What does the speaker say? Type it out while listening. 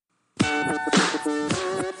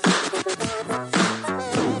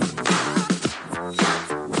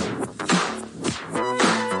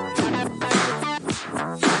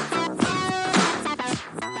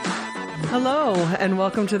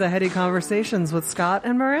welcome to the Heady Conversations with Scott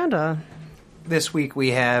and Miranda. This week we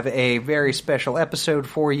have a very special episode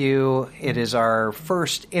for you. It is our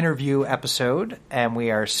first interview episode, and we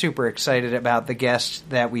are super excited about the guest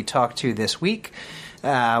that we talked to this week.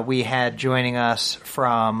 We had joining us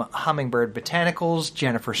from Hummingbird Botanicals,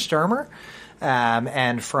 Jennifer Sturmer,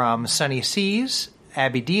 and from Sunny Seas,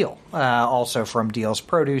 Abby Deal, also from Deal's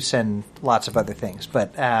Produce and lots of other things.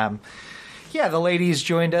 But yeah, the ladies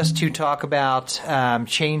joined us to talk about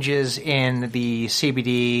changes in the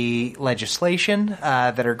CBD legislation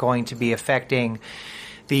that are going to be affecting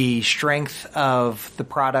the strength of the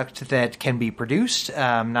product that can be produced,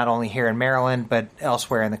 not only here in Maryland, but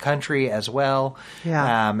elsewhere in the country as well,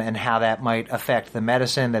 and how that might affect the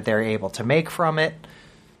medicine that they're able to make from it.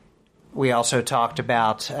 We also talked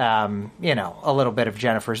about, a little bit of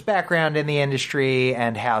Jennifer's background in the industry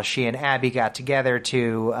and how she and Abby got together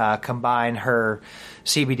to combine her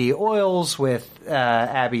CBD oils with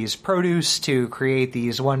Abby's produce to create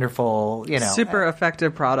these wonderful, super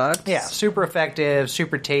effective products. Yeah, super effective,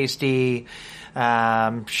 super tasty,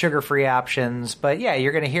 sugar-free options. But yeah,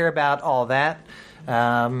 you're going to hear about all that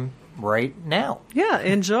right now. Yeah,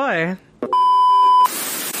 enjoy.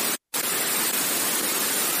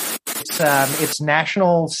 It's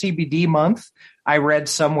National CBD Month. I read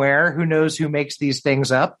somewhere. Who knows who makes these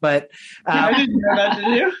things up? But I didn't know that,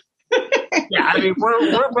 did you? Yeah, I mean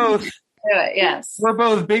we're both. Yes, we're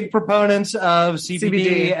both big proponents of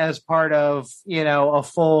CBD as part of a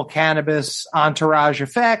full cannabis entourage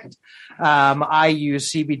effect. I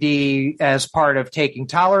use CBD as part of taking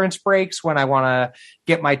tolerance breaks when I want to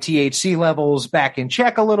get my THC levels back in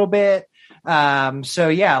check a little bit. So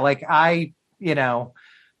yeah, like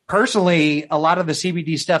personally, a lot of the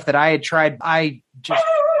CBD stuff that I had tried, I just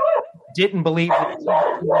didn't believe that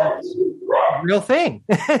it was a real thing.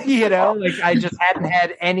 I just hadn't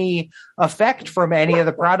had any effect from any of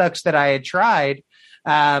the products that I had tried.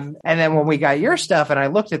 And then when we got your stuff and I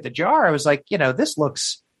looked at the jar, I was like, this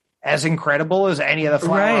looks as incredible as any of the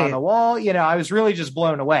flower on the wall. I was really just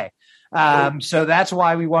blown away. So that's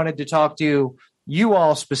why we wanted to talk to you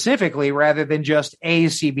all specifically rather than just a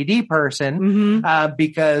CBD person,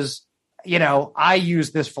 because, I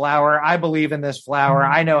use this flower. I believe in this flower.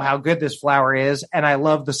 I know how good this flower is, and I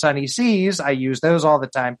love the Sunny Seas. I use those all the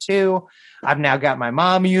time too. I've now got my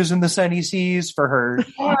mom using the Sunny Seas for her.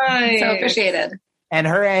 So appreciated. And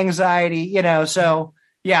her anxiety, so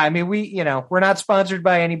yeah, I mean, we're not sponsored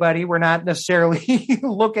by anybody. We're not necessarily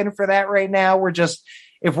looking for that right now. We're just,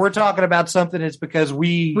 if we're talking about something, it's because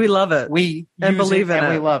we love it. We believe in it.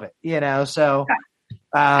 We love it, so.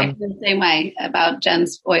 I feel the same way about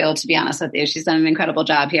Jen's oil, to be honest with you. She's done an incredible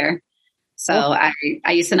job here. So I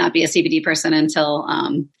used to not be a CBD person until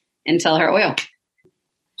her oil.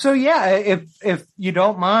 So yeah, if you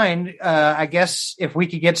don't mind, I guess if we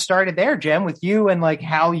could get started there, Jen, with you and like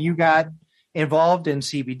how you got involved in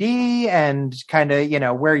CBD and kind of,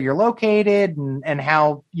 where you're located and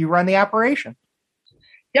how you run the operation.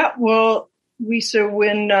 Yeah, well,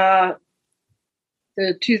 when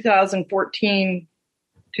the 2018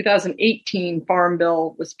 Farm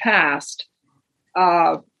Bill was passed,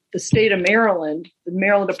 the state of Maryland, the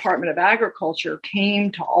Maryland Department of Agriculture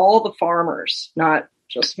came to all the farmers, not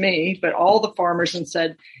just me, but all the farmers and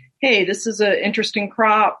said, hey, this is an interesting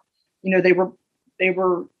crop. They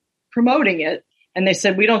were promoting it and they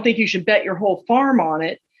said, we don't think you should bet your whole farm on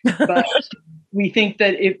it, but we think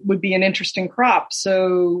that it would be an interesting crop.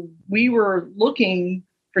 So we were looking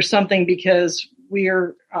for something because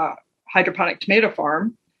we're a hydroponic tomato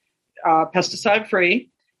farm, pesticide free.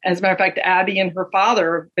 As a matter of fact, Abby and her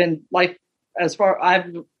father have been I've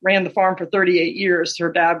ran the farm for 38 years.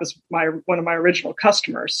 Her dad was one of my original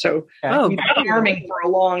customers. So we've been farming for a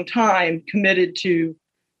long time, committed to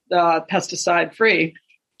pesticide free.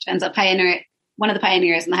 Jen's one of the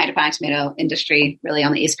pioneers in the hydroponic tomato industry, really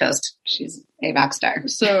on the East Coast. She's a rock star.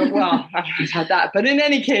 So, well, I've had that. But in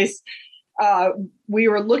any case, we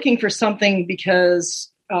were looking for something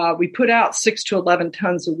because we put out 6 to 11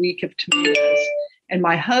 tons a week of tomatoes. And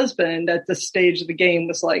my husband at this stage of the game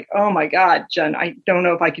was like, oh my God, Jen, I don't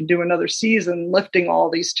know if I can do another season lifting all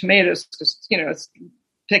these tomatoes because, it's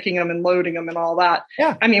picking them and loading them and all that.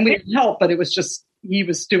 Yeah. I mean, we didn't help, but it was just, he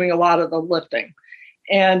was doing a lot of the lifting.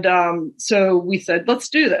 And so we said, let's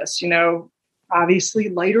do this, obviously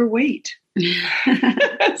lighter weight.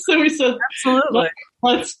 So we said, absolutely,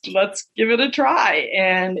 let's give it a try.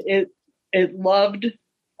 And it loved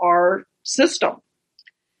our system.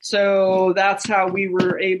 So that's how we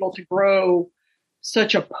were able to grow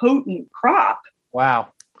such a potent crop.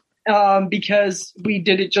 Wow. Because we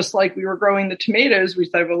did it just like we were growing the tomatoes. We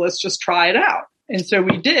said, well, let's just try it out. And so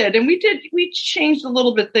we changed a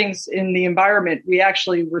little bit things in the environment. We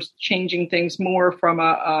actually were changing things more from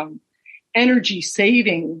a energy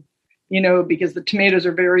saving, because the tomatoes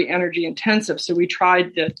are very energy intensive. So we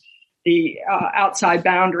tried the outside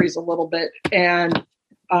boundaries a little bit. And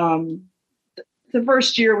the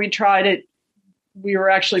first year we tried it, we were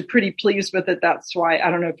actually pretty pleased with it. That's why,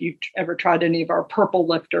 I don't know if you ever tried any of our purple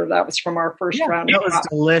lifter. That was from our first round. That was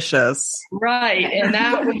delicious. Right. And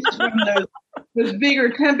that was from those bigger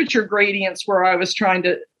temperature gradients where I was trying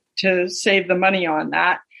to save the money on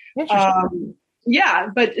that. Yeah.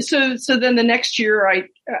 But so then the next year I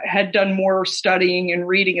had done more studying and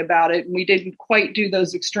reading about it, and we didn't quite do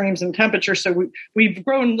those extremes in temperature. So we've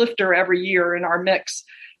grown lifter every year in our mix.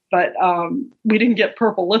 But we didn't get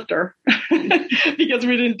purple lifter because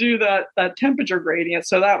we didn't do that temperature gradient.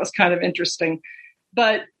 So that was kind of interesting.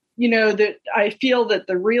 But, that I feel that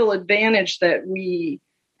the real advantage that we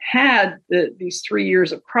had these 3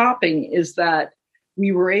 years of cropping is that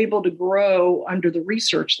we were able to grow under the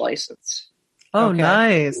research license. Oh, okay.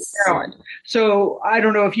 Nice. So I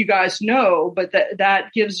don't know if you guys know, but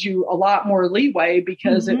that gives you a lot more leeway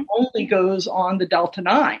because it only goes on the Delta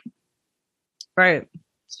 9. Right.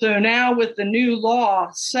 So now with the new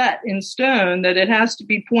law set in stone that it has to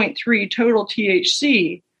be 0.3 total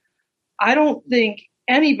THC, I don't think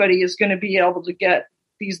anybody is going to be able to get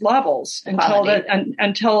these levels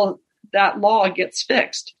until that law gets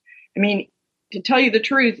fixed. I mean, to tell you the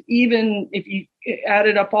truth, even if you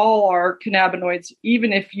added up all our cannabinoids,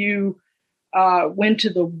 even if you went to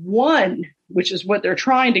the 1, which is what they're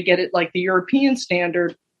trying to get it like the European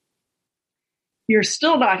standard, you're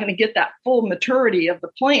still not going to get that full maturity of the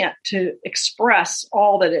plant to express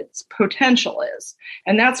all that its potential is.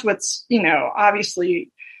 And that's what's,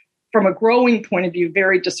 obviously from a growing point of view,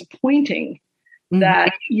 very disappointing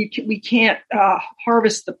that we can't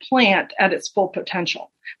harvest the plant at its full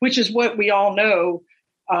potential, which is what we all know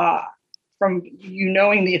from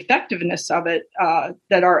knowing the effectiveness of it,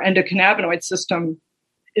 that our endocannabinoid system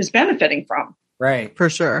is benefiting from. Right. For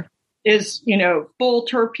sure. Is, full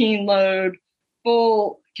terpene load,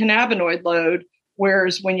 full cannabinoid load,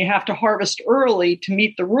 whereas when you have to harvest early to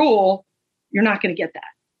meet the rule, you're not going to get that.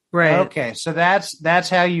 Right. Okay, so that's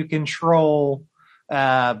how you control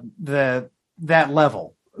that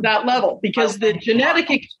level. That level, because the genetic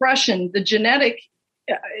expression, the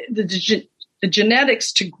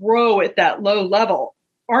genetics to grow at that low level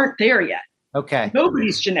aren't there yet. Okay.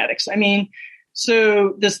 Nobody's genetics. I mean,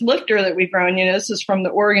 so this lifter that we've grown, this is from the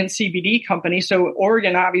Oregon CBD company. So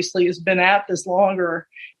Oregon obviously has been at this longer.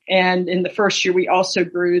 And in the first year, we also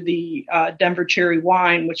grew the Denver cherry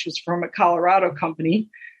wine, which was from a Colorado company.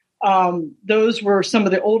 Those were some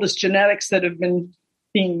of the oldest genetics that have been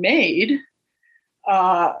being made.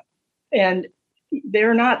 And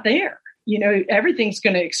they're not there. Everything's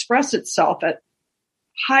going to express itself at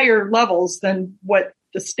higher levels than what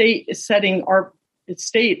the state is setting the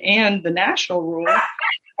state and the national rule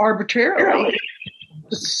arbitrarily.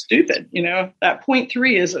 It's stupid. That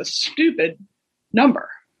 0.3 is a stupid number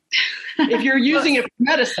if you're using it for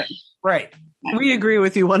medicine. Right. We agree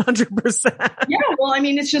with you 100%. Yeah. Well, I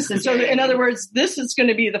mean, it's just, so in other words, this is going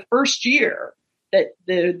to be the first year that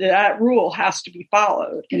that rule has to be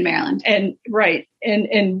followed in Maryland. And right.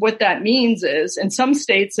 And what that means is, and some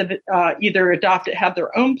states have either have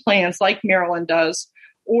their own plans like Maryland does,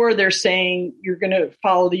 or they're saying you're going to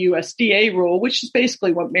follow the USDA rule, which is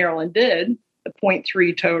basically what Maryland did, the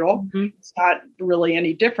 0.3 total. It's not really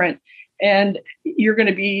any different. And you're going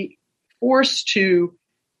to be forced to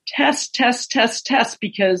test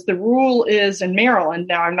because the rule is in Maryland.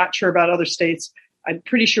 Now, I'm not sure about other states. I'm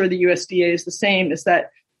pretty sure the USDA is the same, is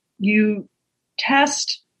that you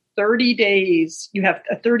test 30 days. You have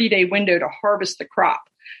a 30-day window to harvest the crop.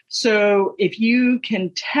 So if you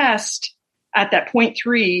can test at that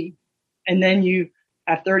 0.3, and then you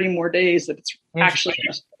have 30 more days, that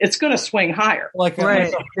it's going to swing higher. Like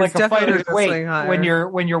a fighter's weight when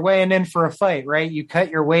you're weighing in for a fight, right? You cut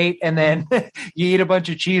your weight and then you eat a bunch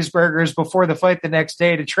of cheeseburgers before the fight the next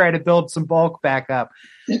day to try to build some bulk back up.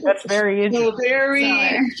 That's very interesting.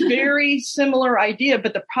 So very similar idea.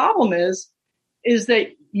 But the problem is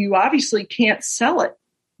that you obviously can't sell it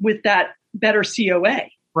with that better COA.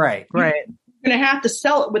 Right. You're going to have to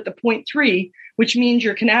sell it with the 0.3, which means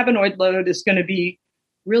your cannabinoid load is going to be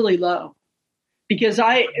really low. Because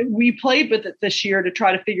we played with it this year to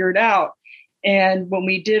try to figure it out. And when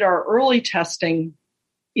we did our early testing,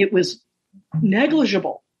 it was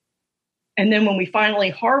negligible. And then when we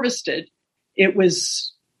finally harvested, it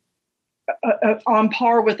was on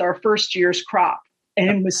par with our first year's crop, and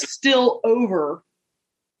it was still over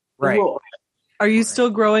the rule. Are you still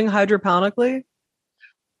growing hydroponically?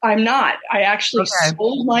 I'm not. I actually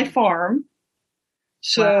sold my farm.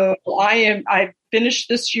 So I finished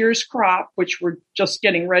this year's crop, which we're just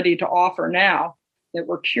getting ready to offer now that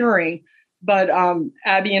we're curing. But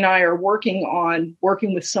Abby and I are working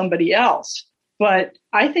with somebody else. But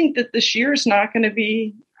I think that this year is not going to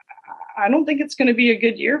be, I don't think it's going to be a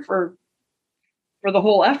good year for the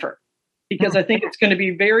whole effort, because I think it's going to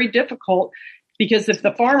be very difficult, because if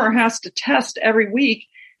the farmer has to test every week,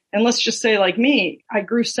 and let's just say like me, I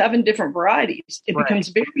grew 7 different varieties, it becomes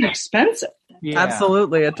very expensive. Yeah.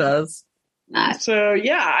 Absolutely, it does. So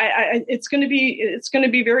it's going to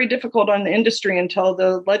be very difficult on the industry until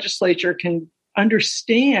the legislature can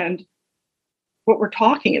understand what we're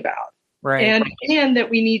talking about, right? And that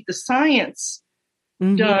we need the science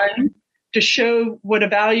done to show what a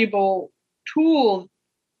valuable tool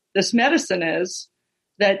this medicine is,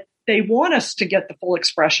 that they want us to get the full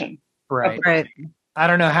expression. Right. I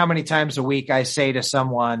don't know how many times a week I say to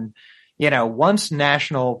someone, once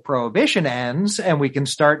national prohibition ends and we can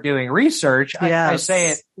start doing research, I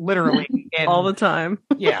say it literally in, all the time.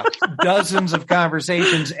 Dozens of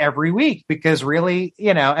conversations every week, because really,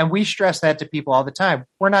 and we stress that to people all the time.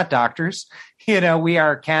 We're not doctors, we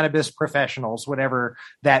are cannabis professionals, whatever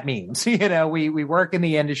that means. We work in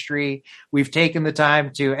the industry. We've taken the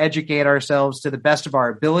time to educate ourselves to the best of our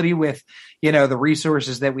ability with, the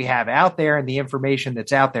resources that we have out there and the information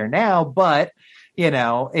that's out there now. But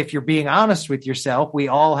if you're being honest with yourself, we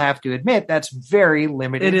all have to admit that's very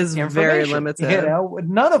limited. It is very limited.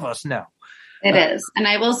 None of us know. It is. And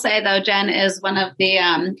I will say, though, Jen is one of the,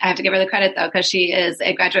 I have to give her the credit, though, because she is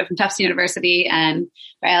a graduate from Tufts University and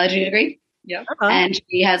biology degree. Yeah. And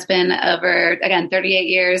she has been over, again, 38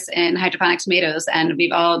 years in hydroponic tomatoes. And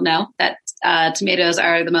we all know that tomatoes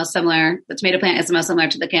are the most similar. The tomato plant is the most similar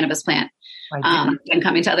to the cannabis plant. And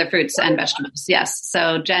coming to other fruits and vegetables. Yes.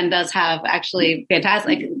 So Jen does have actually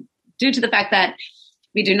fantastic, due to the fact that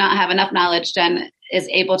we do not have enough knowledge, Jen is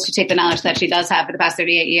able to take the knowledge that she does have for the past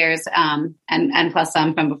 38 years, and plus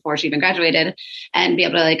some from before she even graduated, and be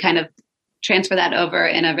able to kind of transfer that over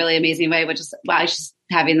in a really amazing way, which is why she's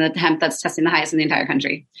having the hemp that's testing the highest in the entire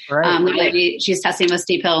country. Right. She's testing with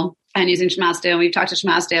Steep Hill and using Shamasto, and we've talked to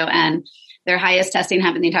Shamasto, and their highest testing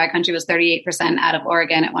hemp in the entire country was 38% out of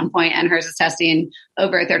Oregon at one point, and hers is testing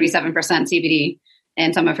over 37% CBD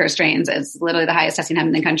in some of her strains. It's literally the highest testing hemp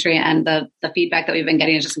in the country, and the feedback that we've been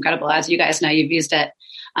getting is just incredible. As you guys know, you've used it.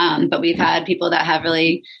 But we've had people that have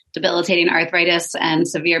really debilitating arthritis and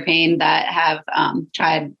severe pain that have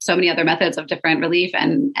tried so many other methods of different relief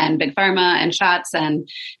and big pharma and shots and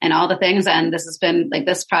all the things. And this has been like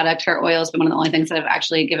this product, her oil has been one of the only things that have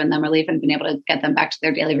actually given them relief and been able to get them back to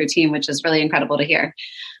their daily routine, which is really incredible to hear.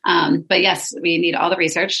 But yes, we need all the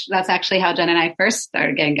research. That's actually how Jen and I first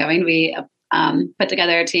started getting going. We put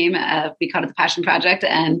together a team. We called it the Passion Project,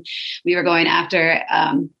 and we were going after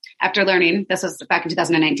learning, this was back in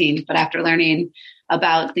 2019, but after learning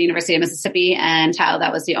about the University of Mississippi and how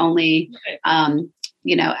that was the only,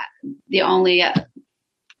 the only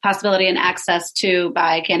possibility and access to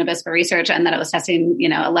buy cannabis for research, and that it was testing,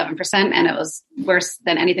 11%, and it was worse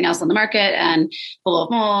than anything else on the market and full of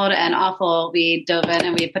mold and awful. We dove in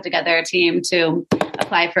and we put together a team to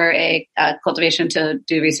apply for a cultivation to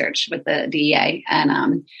do research with the DEA.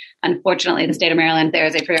 And unfortunately, the state of Maryland, there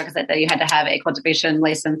is a prerequisite that you had to have a cultivation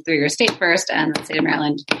license through your state first, and the state of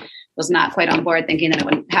Maryland was not quite on board, thinking that it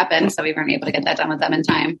wouldn't happen. So we weren't able to get that done with them in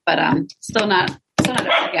time, but still not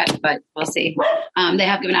approved yet, but we'll see. They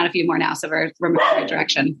have given out a few more now, so we're moving in the right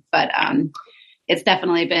direction, but it's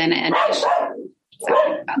definitely been an issue.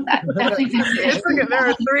 Sorry about that. It's like there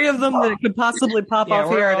are 3 of them that could possibly pop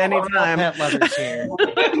off here at any time. Pet lovers here.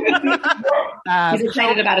 He's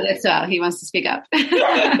excited about it as well. He wants to speak up.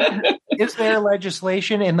 Is there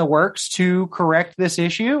legislation in the works to correct this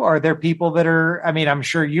issue? Are there people that are, I'm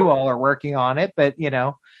sure you all are working on it, but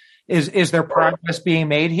is there progress being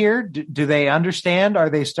made here? Do they understand?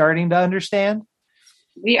 Are they starting to understand?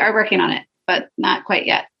 We are working on it, but not quite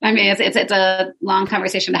yet. It's a long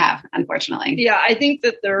conversation to have, unfortunately. Yeah, I think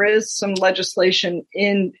that there is some legislation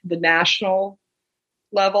in the national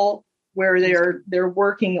level where they're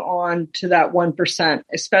working on to that 1%,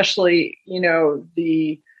 especially,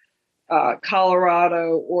 the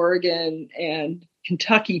Colorado, Oregon, and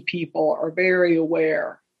Kentucky people are very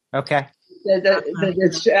aware. Okay. That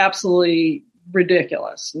it's absolutely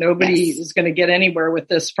ridiculous. Nobody is going to get anywhere with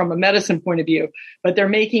this from a medicine point of view, but they're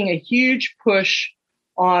making a huge push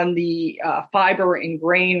on the fiber and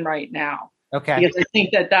grain right now. Okay. Because I think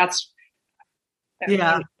that's,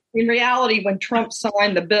 in reality, when Trump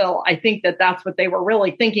signed the bill, I think that's what they were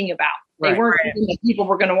really thinking about. They weren't thinking that people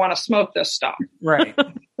were going to want to smoke this stuff. Right.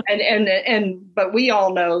 But we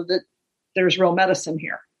all know that there's real medicine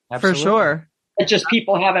here. Absolutely. For sure. It just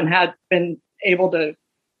people haven't been able to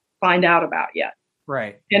find out about yet.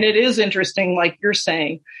 Right. And it is interesting, like you're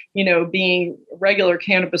saying, being regular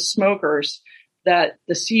cannabis smokers, that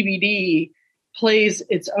the CBD plays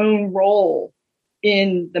its own role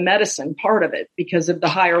in the medicine part of it because of the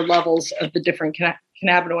higher levels of the different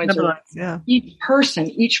cannabinoids. Yeah. Each person,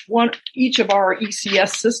 each of our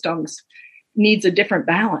ECS systems needs a different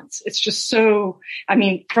balance. It's just so,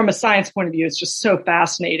 from a science point of view, it's just so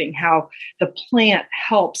fascinating how the plant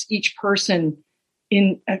helps each person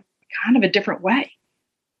in a kind of a different way.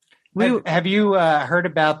 Have you heard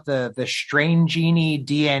about the Strain Genie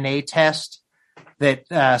DNA test that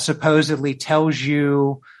supposedly tells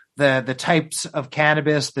you the types of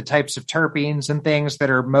cannabis, the types of terpenes and things that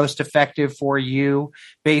are most effective for you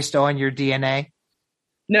based on your DNA?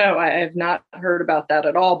 No, I have not heard about that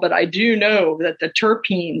at all, but I do know that the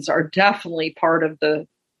terpenes are definitely part of the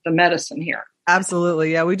medicine here.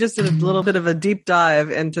 Absolutely. Yeah. We just did a little bit of a deep dive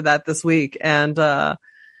into that this week. And,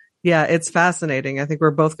 it's fascinating. I think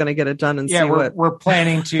we're both going to get it done and see what we're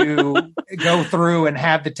planning to go through and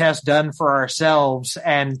have the test done for ourselves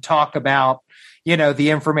and talk about, the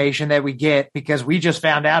information that we get, because we just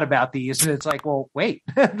found out about these and it's like, well, wait,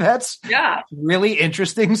 that's really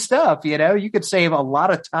interesting stuff. You could save a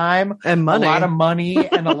lot of time and money, a lot of money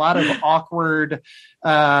and a lot of awkward,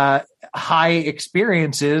 high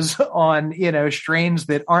experiences on, strains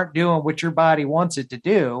that aren't doing what your body wants it to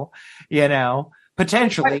do,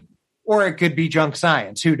 potentially, or it could be junk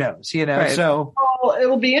science. Who knows, Right. So. Well, it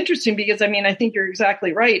will be interesting because, I think you're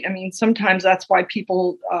exactly right. Sometimes that's why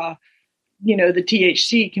people, the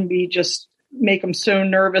THC can be just make them so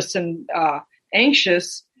nervous and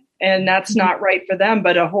anxious, and that's not right for them.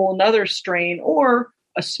 But a whole nother strain or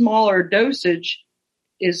a smaller dosage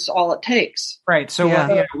is all it takes. Right. So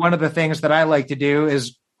one of the things that I like to do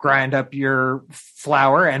is grind up your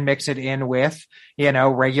flour and mix it in with,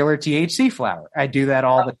 regular THC flour. I do that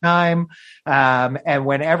all the time. And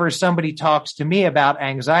whenever somebody talks to me about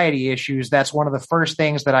anxiety issues, that's one of the first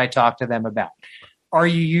things that I talk to them about. Are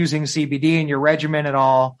you using CBD in your regimen at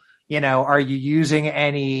all? Are you using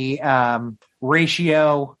any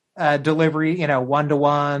ratio delivery,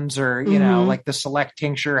 1-to-1s or, like the Select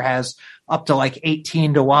tincture has up to like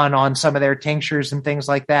 18-to-1 on some of their tinctures and things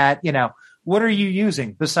like that. What are you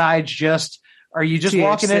using besides are you just THC.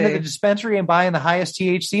 Walking into the dispensary and buying the highest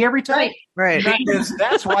THC every time? Right. Because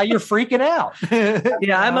that's why you're freaking out.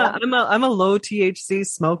 Yeah, I'm a low THC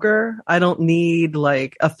smoker. I don't need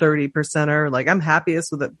like a 30%er. Like I'm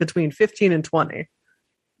happiest with it between 15 and 20.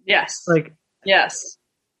 Yes. Yes.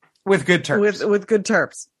 With good terps. With good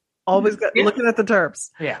terps. Always looking at the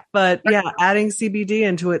terps. Yeah. But adding CBD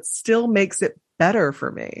into it still makes it better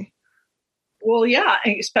for me. Well, yeah,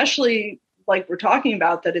 especially like we're talking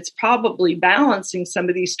about, that it's probably balancing some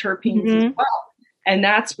of these terpenes as well. And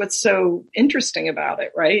that's what's so interesting about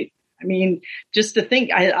it, right? Just to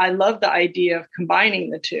think, I love the idea of combining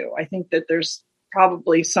the two. I think that there's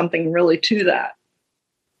probably something really to that.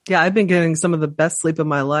 Yeah, I've been getting some of the best sleep of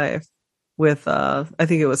my life with, I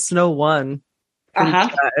think it was Snow One.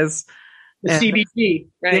 Guys. The CBD,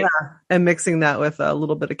 right? Yeah, and mixing that with a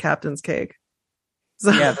little bit of Captain's Cake.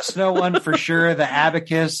 So. Yeah, the Snow One for sure. The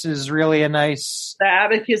Abacus is really a nice. The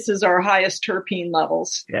Abacus is our highest terpene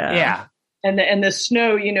levels. Yeah. And the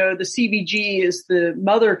Snow, the CBG is the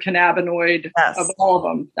mother cannabinoid of all of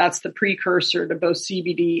them. That's the precursor to both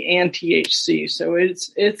CBD and THC. So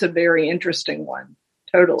it's a very interesting one.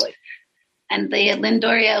 Totally. And the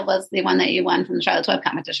Lindoria was the one that you won from the Charlotte's Web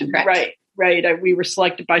competition, correct? Right. We were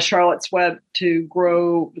selected by Charlotte's Web to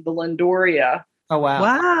grow the Lindoria. Oh, wow.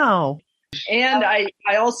 Wow. And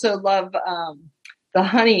I also love the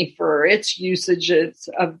honey for its usage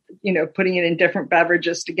of putting it in different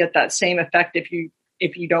beverages to get that same effect if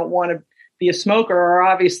you don't want to be a smoker, or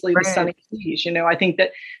obviously the sunny seas. I think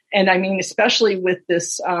that, and especially with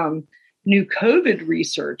this new COVID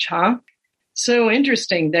research, so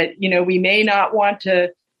interesting that we may not want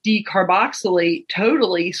to decarboxylate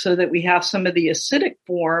totally so that we have some of the acidic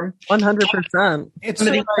form. 100%. It's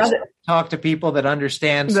so nice to talk to people that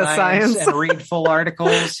understand science and read full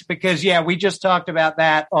articles, because we just talked about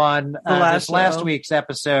that on last week's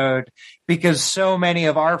episode, because so many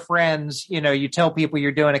of our friends, you tell people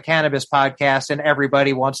you're doing a cannabis podcast and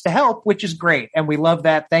everybody wants to help, which is great. And we love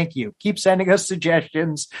that. Thank you. Keep sending us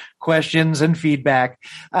suggestions, questions, and feedback.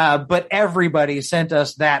 But everybody sent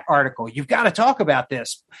us that article. You've got to talk about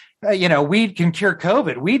this. Weed can cure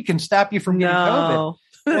COVID. Weed can stop you from getting COVID.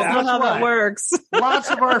 That's Well, not guess how that what? works. Lots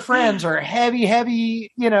of our friends are heavy,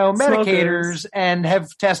 medicators and have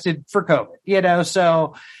tested for COVID,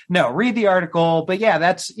 so no, read the article. But yeah,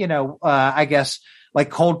 that's, I guess like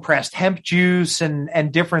cold pressed hemp juice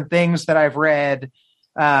and different things that I've read.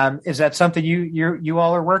 Is that something you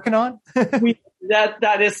all are working on?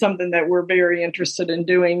 That is something that we're very interested in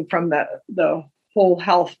doing from the whole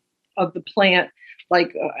health of the plant.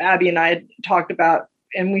 Like Abby and I had talked about,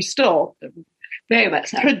 and we still very much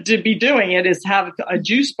so. could to be doing it, is have a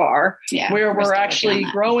juice bar where we're actually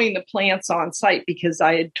that. growing the plants on site, because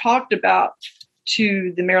I had talked about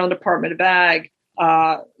to the Maryland Department of Ag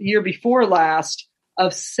year before last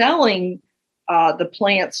of selling the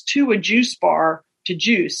plants to a juice bar to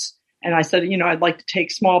juice. And I said, I'd like to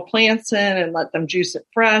take small plants in and let them juice it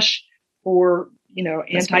fresh for,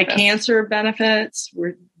 anti-cancer benefits.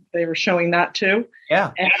 They were showing that too.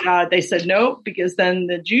 Yeah. And they said no, because then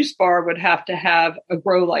the juice bar would have to have a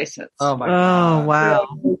grow license. Oh my God. Oh,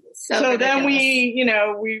 wow. So then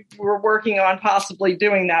we were working on possibly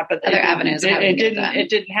doing that, but other avenues. It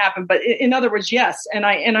didn't happen. But in other words, yes. And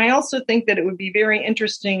I also think that it would be very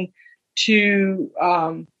interesting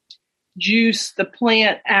to juice the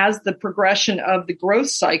plant as the progression of the growth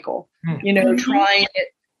cycle, trying it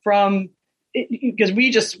from, because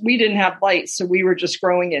we didn't have lights. So we were just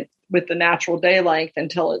growing it with the natural day length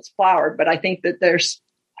until it's flowered. But I think that there's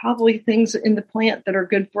probably things in the plant that are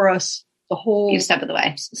good for us the whole step of the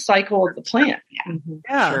way cycle of the plant.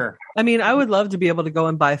 Yeah. Sure. I mean, I would love to be able to go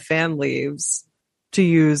and buy fan leaves to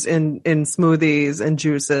use in smoothies and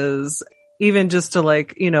juices, even just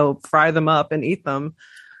to fry them up and eat them.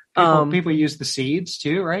 People use the seeds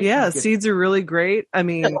too, right? Yeah, seeds are really great. I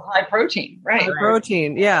mean, high protein, right? High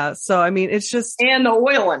protein, yeah. So I mean, it's just, and the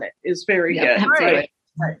oil in it is very good,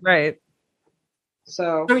 right.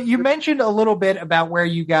 So you mentioned a little bit about where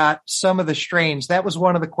you got some of the strains. That was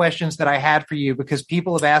one of the questions that I had for you, because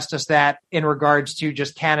people have asked us that in regards to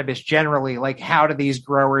just cannabis generally, like how do these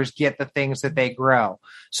growers get the things that they grow?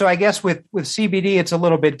 So I guess with CBD, it's a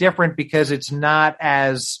little bit different because it's not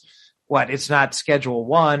it's not Schedule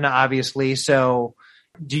 1, obviously. So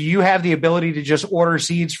do you have the ability to just order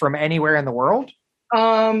seeds from anywhere in the world?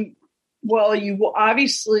 Well, you will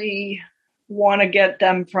obviously want to get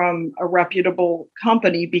them from a reputable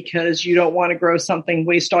company, because you don't want to grow something,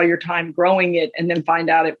 waste all your time growing it, and then find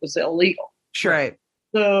out it was illegal. Sure. Right.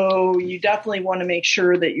 So you definitely want to make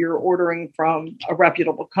sure that you're ordering from a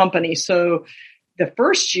reputable company. So the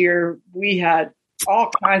first year we had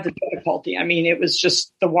all kinds of difficulty. I mean, it was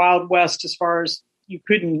just the Wild West as far as you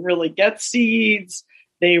couldn't really get seeds.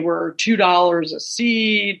 They were $2 a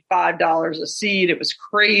seed, $5 a seed. It was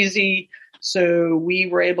crazy. So we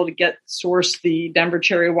were able to source the Denver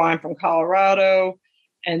cherry wine from Colorado.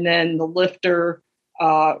 And then the lifter,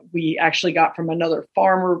 we actually got from another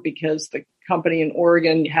farmer, because the company in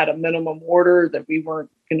Oregon had a minimum order that we weren't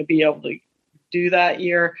going to be able to do that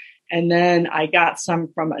year. And then I got some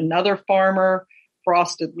from another farmer,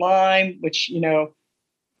 Frosted Lime, which,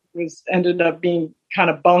 ended up being kind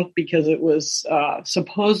of bunk, because it was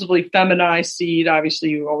supposedly feminized seed. Obviously,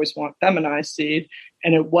 you always want feminized seed,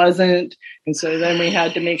 and it wasn't. And so then we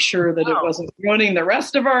had to make sure that it wasn't ruining the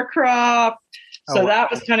rest of our crop. So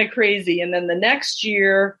that was kind of crazy. And then the next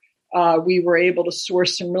year, we were able to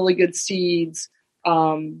source some really good seeds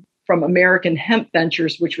from American Hemp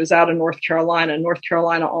Ventures, which was out of North Carolina. North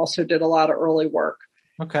Carolina also did a lot of early work.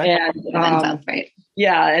 Okay. And right.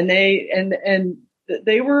 Yeah, and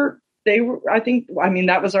they were,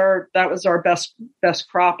 that was our best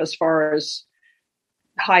crop as far as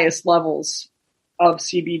highest levels of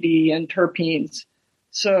CBD and terpenes.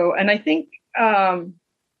 So, and I think, I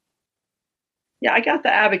got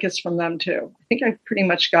the Abacus from them too. I think I pretty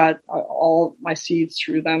much got all my seeds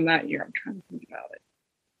through them that year. I'm trying to think about it.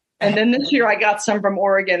 And then this year I got some from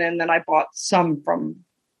Oregon, and then I bought some from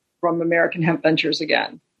American Hemp Ventures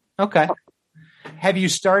again. Okay. Have you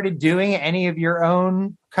started doing any of your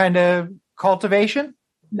own kind of cultivation?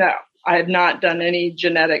 No, I have not done any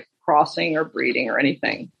genetic crossing or breeding or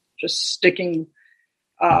anything. Just sticking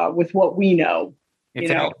with what we know. If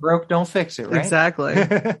it ain't broke, don't fix it, right? Exactly.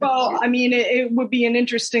 Well, I mean, it would be an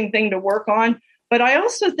interesting thing to work on. But I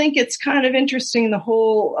also think it's kind of interesting, the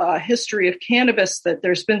whole history of cannabis, that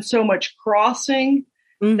there's been so much crossing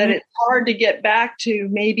that it's hard to get back to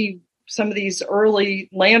maybe some of these early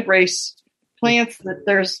landrace plants, that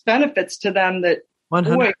there's benefits to them that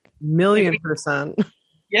 100 million%.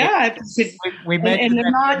 Yeah. We and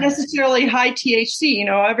they're not necessarily high THC.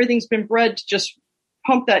 Everything's been bred to just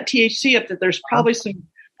pump that THC up, that there's probably some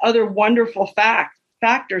other wonderful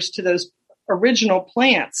factors to those original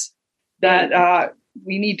plants that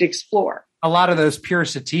we need to explore. a lot of those pure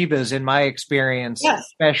sativas, in my experience,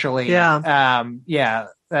 especially. Totally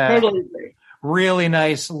agree. Really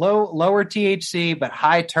nice, lower THC, but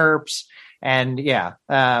high terps. And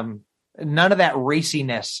none of that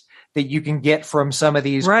raciness that you can get from some of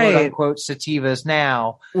these quote unquote sativas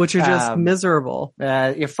now, which are just miserable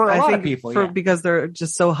for a lot of people, because they're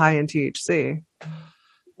just so high in THC.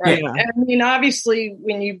 Right. Yeah. I mean, obviously,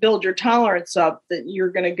 when you build your tolerance up, that you're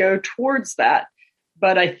going to go towards that.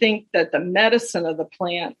 But I think that the medicine of the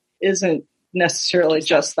plant isn't necessarily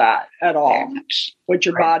just that at all, what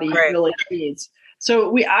your body really needs.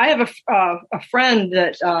 So I have a friend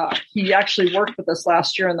that he actually worked with us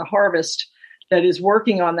last year in the harvest that is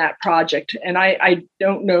working on that project. And I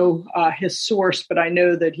don't know his source, but I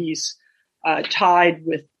know that he's tied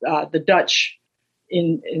with the Dutch.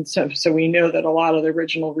 So we know that a lot of the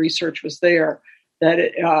original research was there, that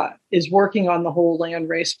it is working on the whole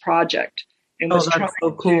landrace project and was trying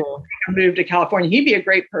to move to California. He'd be a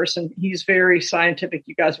great person. He's very scientific.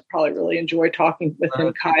 You guys would probably really enjoy talking with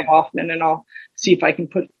him, Kai Hoffman, and I'll see if I can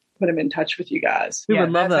put him in touch with you guys. We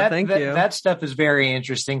would love that. Thank you. That stuff is very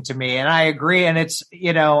interesting to me. And I agree. And it's,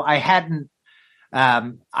 I hadn't,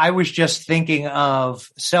 I was just thinking of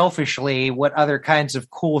selfishly what other kinds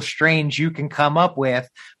of cool strains you can come up with,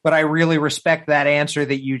 but I really respect that answer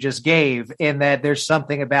that you just gave, in that there's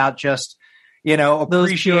something about just,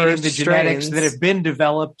 appreciating the genetics that have been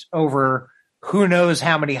developed over who knows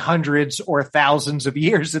how many hundreds or thousands of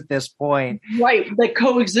years at this point. Right. That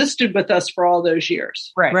coexisted with us for all those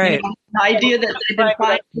years. Right. The idea that they've been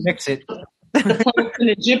finding mix it. the plants in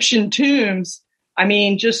Egyptian tombs, I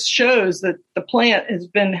mean, just shows that the plant has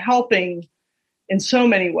been helping in so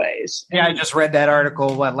many ways. Yeah, I just read that article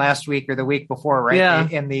last week or the week before, right? Yeah.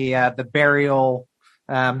 In the burial,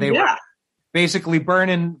 they were basically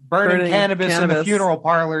burning cannabis in the funeral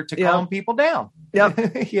parlor to calm people down. Yep.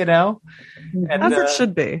 And, as it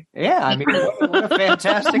should be. Yeah, I mean, what a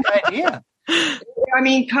fantastic idea. I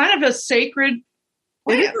mean, kind of a sacred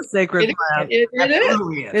plant. It is a sacred plant. It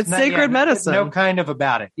is. It's sacred medicine. No kind of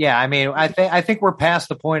about it. Yeah, I mean, I think we're past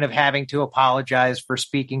the point of having to apologize for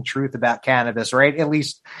speaking truth about cannabis, right? At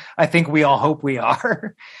least I think we all hope we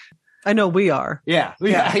are. I know we are. Yeah.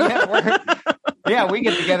 We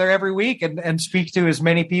get together every week and speak to as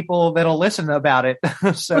many people that'll listen about it.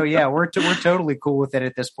 So yeah, we're totally cool with it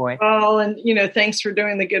at this point. Well, and thanks for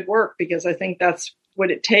doing the good work, because I think that's what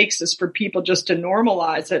it takes, is for people just to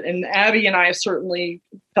normalize it. And Abby and I have certainly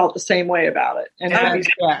felt the same way about it. And Abby's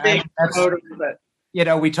a big promoter of it.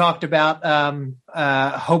 We talked about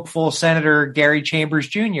hopeful Senator Gary Chambers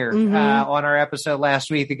Jr. On our episode last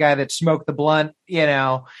week, the guy that smoked the blunt, in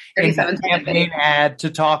the campaign ad to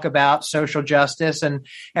talk about social justice. And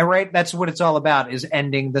right, that's what it's all about, is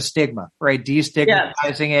ending the stigma, right?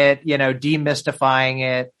 Destigmatizing it, demystifying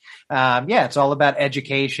it. It's all about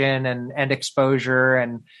education and exposure.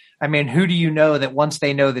 And I mean, who do you know that once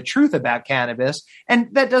they know the truth about cannabis, and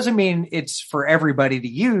that doesn't mean it's for everybody to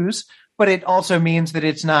use, but it also means that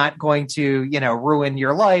it's not going to, ruin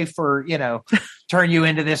your life or, turn you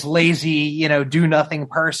into this lazy, do nothing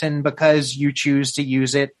person because you choose to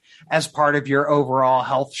use it as part of your overall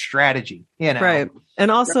health strategy, Right.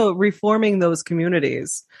 And also reforming those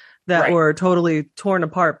communities that were totally torn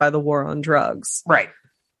apart by the war on drugs. Right.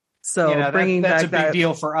 So bringing that's back a big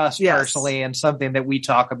deal for us personally, and something that we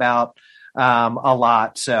talk about a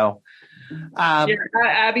lot. So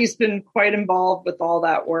Abby's been quite involved with all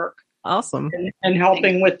that work. Awesome. And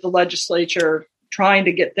helping with the legislature, trying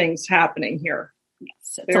to get things happening here.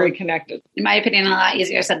 Yes, very connected. In my opinion, a lot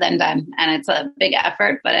easier said than done. And it's a big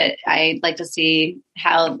effort, but I'd like to see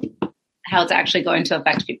how it's actually going to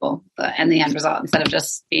affect people and the end result, instead of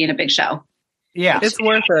just being a big show. Yeah. It's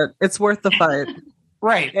worth it. It's worth the fight.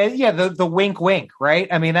 Right. The wink, wink, right?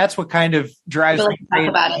 I mean, that's what kind of drives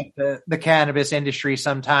the cannabis industry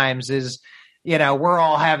sometimes is, we're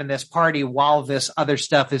all having this party while this other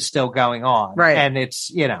stuff is still going on. Right. And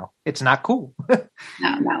it's, it's not cool. No,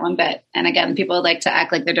 not one bit. And again, people like to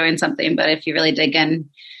act like they're doing something, but if you really dig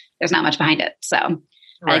in, there's not much behind it. So I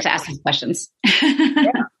like to ask these questions.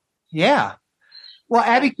 Yeah. Well,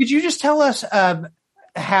 Abby, could you just tell us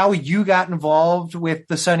how you got involved with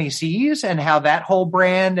the Sunny Seas and how that whole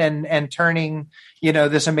brand and turning,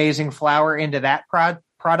 this amazing flower into that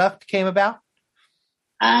product came about?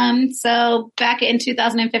 So back in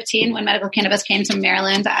 2015, when medical cannabis came to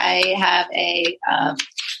Maryland, I have a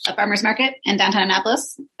farmer's market in downtown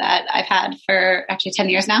Annapolis that I've had for actually 10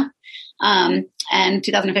 years now. And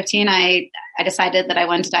 2015, I decided that I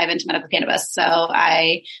wanted to dive into medical cannabis. So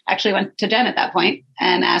I actually went to Jen at that point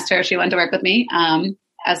and asked her if she wanted to work with me,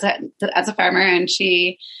 as a farmer. And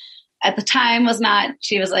she at the time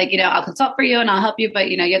she was like, I'll consult for you and I'll help you, but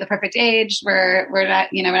you're the perfect age. We're not,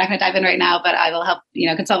 we're not going to dive in right now, but I will help,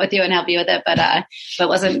 consult with you and help you with it. But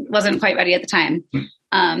wasn't quite ready at the time.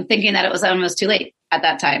 Thinking that it was almost too late at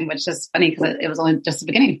that time, which is funny because it was only just the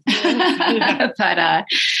beginning. But,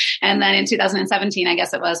 and then in 2017, I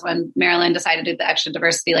guess it was when Maryland decided to do the extra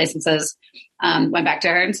diversity licenses, went back to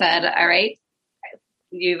her and said, all right,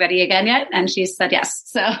 you ready again yet? And she said, yes.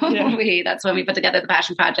 So that's when we put together the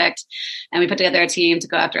Passion Project, and we put together a team to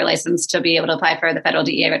go after a license to be able to apply for the federal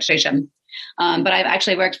DEA registration. But I've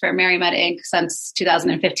actually worked for MaryMed Inc. since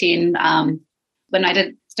 2015. When I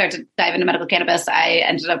did start to dive into medical cannabis, I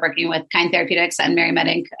ended up working with Kind Therapeutics and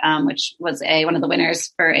MaryMed Inc., which was one of the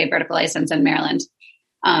winners for a vertical license in Maryland.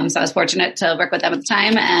 So I was fortunate to work with them at the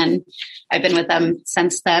time, and I've been with them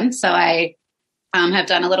since then. So I have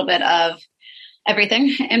done a little bit of everything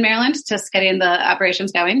in Maryland, just getting the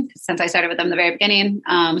operations going since I started with them in the very beginning.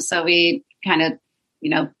 So we kind of,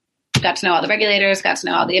 got to know all the regulators, got to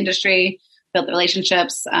know all the industry, built the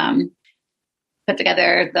relationships, put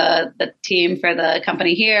together the team for the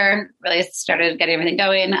company here, really started getting everything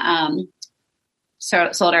going.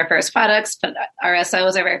 So sold our first products, but RSO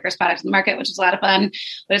was our very first product in the market, which was a lot of fun.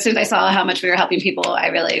 But as soon as I saw how much we were helping people, I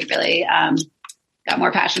really, really got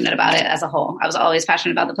more passionate about it as a whole. I was always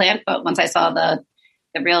passionate about the plant, but once I saw the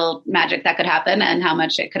real magic that could happen and how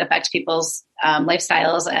much it could affect people's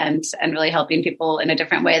lifestyles and really helping people in a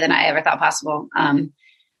different way than I ever thought possible,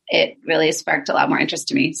 it really sparked a lot more interest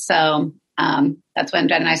to me. So that's when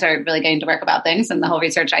Jen and I started really getting to work about things, and the whole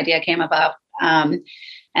research idea came about.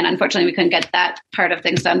 And unfortunately, we couldn't get that part of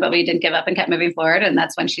things done, but we didn't give up and kept moving forward. And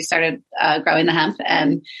that's when she started growing the hemp.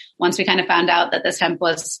 And once we kind of found out that this hemp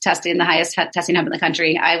was testing the highest testing hemp in the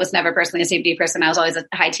country, I was never personally a CBD person. I was always a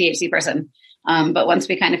high THC person. But once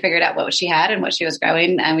we kind of figured out what she had and what she was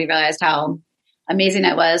growing, and we realized how amazing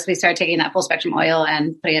it was, we started taking that full spectrum oil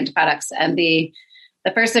and putting it into products. And the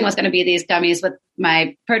first thing was going to be these gummies with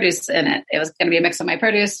my produce in it. It was going to be a mix of my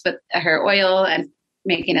produce with her oil and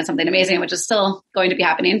making it something amazing, which is still going to be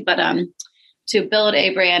happening. But to build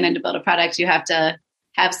a brand and to build a product, you have to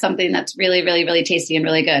have something that's really, really, really tasty and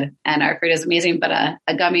really good. And our fruit is amazing, but a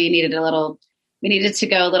gummy we needed to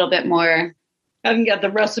go a little bit more. I haven't got the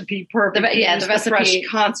recipe perfect. The recipe, fresh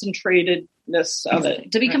concentratedness of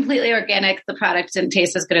it. To be completely organic, the product didn't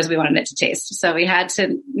taste as good as we wanted it to taste. So we had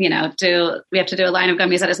to, we have to do a line of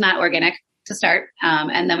gummies that is not organic to start.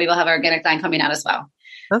 And then we will have our organic line coming out as well.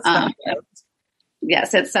 That's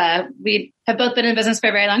Yes, it's we have both been in business for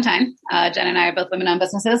a very long time. Jen and I are both women-owned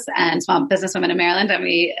businesses and small business women in Maryland, and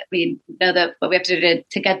we know that what we have to do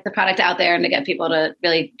to get the product out there and to get people to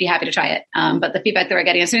really be happy to try it. But the feedback that we're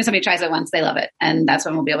getting, as soon as somebody tries it once, they love it, and that's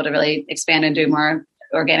when we'll be able to really expand and do more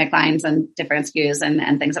organic lines and different SKUs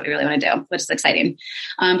and things that we really want to do, which is exciting.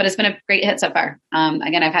 But it's been a great hit so far.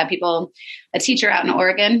 Again, I've had a teacher out in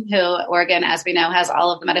Oregon, Oregon, as we know, has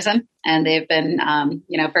all of the medicine, and they've been,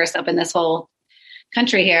 first up in this whole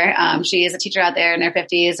country here. She is a teacher out there in their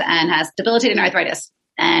 50s and has debilitating arthritis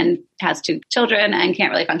and has 2 children and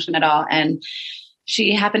can't really function at all. And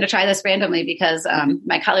she happened to try this randomly because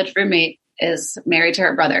my college roommate is married to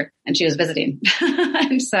her brother and she was visiting.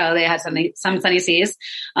 And so they had some Sunny C's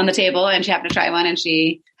on the table, and she happened to try one, and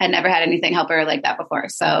she had never had anything help her like that before.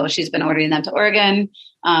 So she's been ordering them to Oregon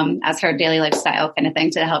as her daily lifestyle kind of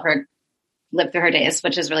thing to help her live through her days,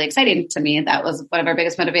 which is really exciting to me. That was one of our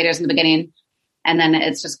biggest motivators in the beginning. And then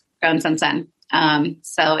it's just grown since then.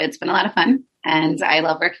 So it's been a lot of fun, and I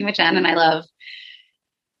love working with Jen, and I love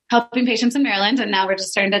helping patients in Maryland. And now we're just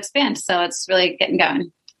starting to expand. So it's really getting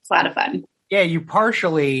going. It's a lot of fun. Yeah, you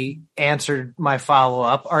partially answered my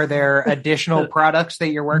follow-up. Are there additional products that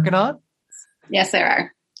you're working on? Yes,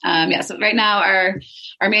 there are. So right now,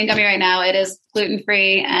 our main gummy right now, it is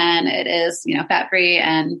gluten-free and it is, fat-free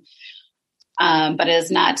and but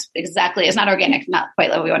it's not organic, not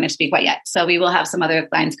quite like we want it to be quite yet. So we will have some other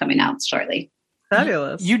lines coming out shortly.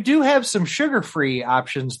 Fabulous. You do have some sugar-free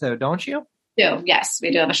options though, don't you? Yes,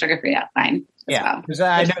 we do have a sugar-free line as well. Because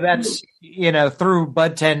I know that's, through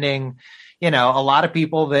bud tending, a lot of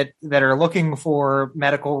people that are looking for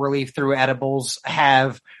medical relief through edibles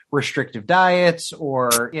have restrictive diets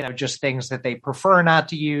or, just things that they prefer not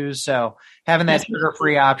to use. So having that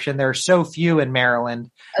sugar-free option, there are so few in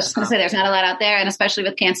Maryland. I was just going to say there's not a lot out there, and especially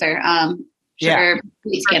with cancer. Sugar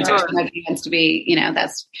leads cancer. So nobody wants to be,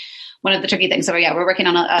 that's one of the tricky things. So we're working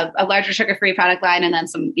on a larger sugar-free product line and then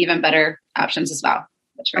some even better options as well,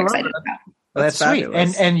 which we're excited about. Well, that's sweet.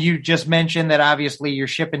 And you just mentioned that obviously you're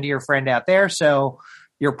shipping to your friend out there. So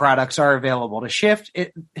your products are available to ship.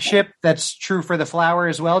 That's true for the flower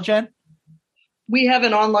as well, Jen? We have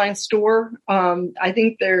an online store. I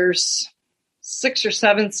think there's 6 or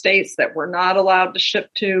 7 states that we're not allowed to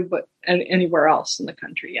ship to, but anywhere else in the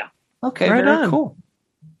country. Yeah. Okay. Right very on. cool.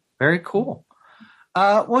 Very cool.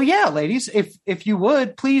 Well, yeah, ladies, if you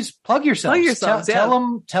would please plug yourselves. Plug yourselves,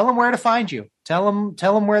 Tell them where to find you. Tell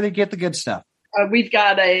them where they get the good stuff. We've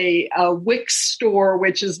got a Wix store,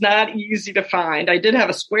 which is not easy to find. I did have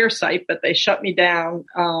a Square site, but they shut me down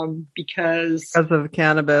because of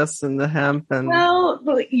cannabis and the hemp. And well,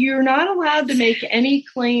 you're not allowed to make any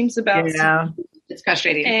claims about. Yeah. It's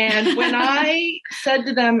frustrating. And when I said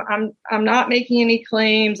to them, I'm not making any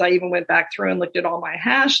claims, I even went back through and looked at all my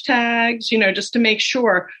hashtags, just to make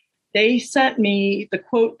sure. They sent me the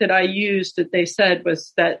quote that I used that they said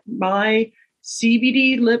was that my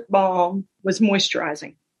CBD lip balm was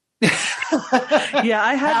moisturizing. Yeah,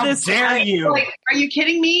 I had How this. dare you? Like, are you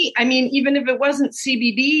kidding me? I mean, even if it wasn't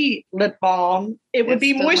CBD lip balm, it would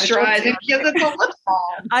be still moisturizing because it's a lip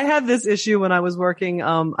balm. I had this issue when I was working.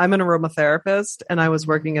 I'm an aromatherapist, and I was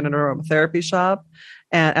working in an aromatherapy shop.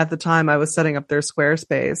 And at the time, I was setting up their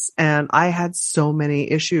Squarespace, and I had so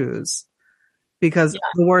many issues because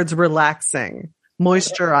the words relaxing,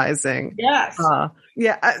 moisturizing. Yes.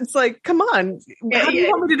 It's like, come on. How do you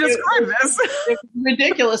want me to describe this? It's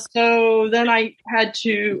ridiculous. So then I tried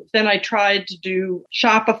to do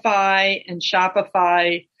Shopify, and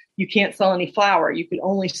Shopify, you can't sell any flour. You could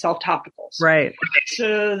only sell topicals. Right.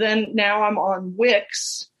 So then now I'm on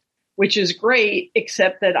Wix, which is great,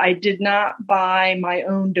 except that I did not buy my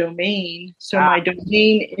own domain. So my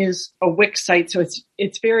domain is a Wix site. So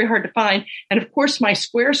it's very hard to find. And of course, my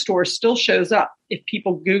Square store still shows up if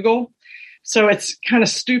people Google. So it's kind of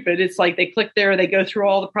stupid. It's like they click there, they go through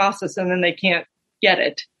all the process, and then they can't get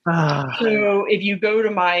it. So if you go to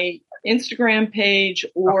my Instagram page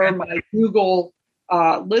or my Google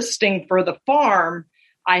listing for the farm,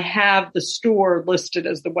 I have the store listed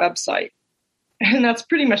as the website. And that's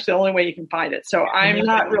pretty much the only way you can find it. So I'm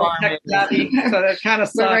not real tech savvy, so that kind of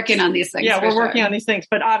sucks. We're working on these things. Yeah, we're working on these things.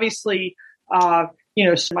 But obviously,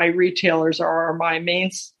 my retailers are my main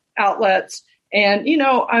outlets. And,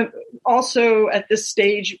 I'm also at this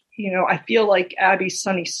stage, I feel like Abby's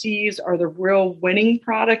Sunny C's are the real winning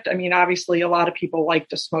product. I mean, obviously, a lot of people like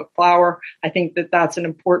to smoke flower. I think that that's an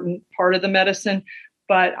important part of the medicine.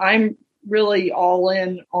 But I'm really all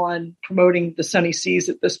in on promoting the Sunny C's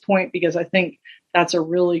at this point because I think that's a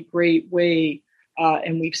really great way.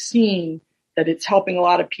 And we've seen that it's helping a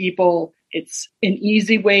lot of people. It's an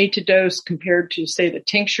easy way to dose compared to, say, the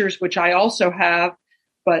tinctures, which I also have.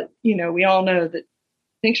 But, we all know that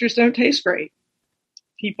tinctures don't taste great.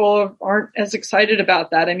 People aren't as excited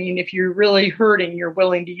about that. I mean, if you're really hurting, you're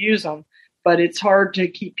willing to use them. But it's hard to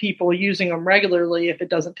keep people using them regularly if it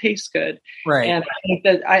doesn't taste good. Right. And I think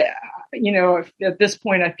that at this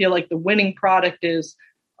point, I feel like the winning product is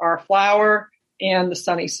our flower and the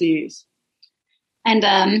Sunny C's. And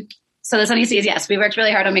so the Sunny C's, yes, we worked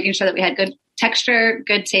really hard on making sure that we had good texture,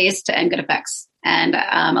 good taste, and good effects. And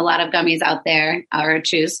a lot of gummies out there, or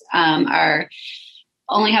chews,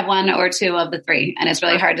 only have 1 or 2 of the 3, and it's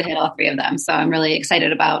really hard to hit all 3 of them. So I'm really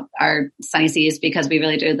excited about our Sunny C's because we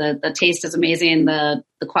really do. The taste is amazing, the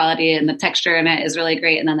quality and the texture in it is really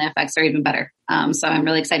great, and then the effects are even better. So I'm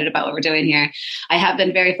really excited about what we're doing here. I have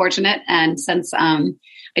been very fortunate, and since I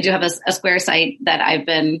do have a Square site that I've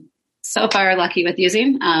been so far lucky with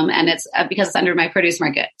using, and it's because it's under my produce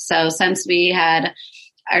market. So since I've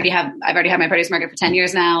already had my produce market for 10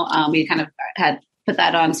 years now. We kind of had put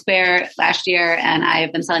that on Square last year, and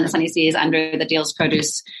I've been selling the Sunny C's under the Deals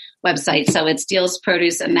Produce website. So it's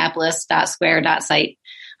dealsproduceannapolis.square.site.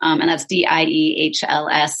 And that's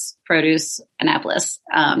DIEHLS Produce Annapolis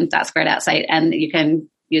 .square.site. And you can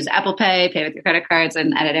use Apple Pay with your credit cards,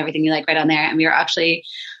 and edit everything you like right on there. And we are actually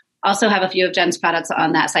also have a few of Jen's products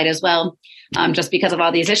on that site as well. Just because of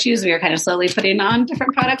all these issues, we are kind of slowly putting on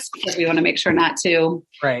different products because we want to make sure not to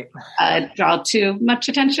draw too much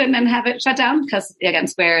attention and have it shut down. Because again,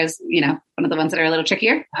 Square is, one of the ones that are a little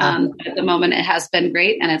trickier. But at the moment, it has been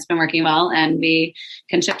great and it's been working well, and we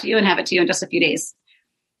can ship to you and have it to you in just a few days.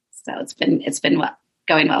 So it's been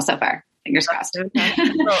going well so far. Fingers crossed.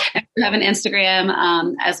 We have an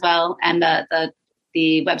Instagram as well, and the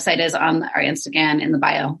website is on our Instagram in the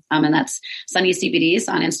bio, and that's Sunny CBDs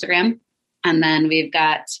on Instagram. And then we've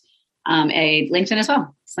got a LinkedIn as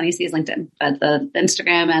well. Sunny C's LinkedIn, but the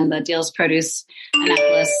Instagram and the Deals Produce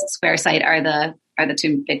Annapolis Square site are the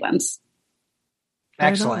 2 big ones.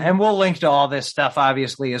 Excellent, and we'll link to all this stuff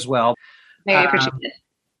obviously as well. Very appreciate it.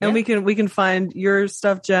 And we can find your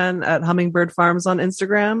stuff, Jen, at Hummingbird Farms on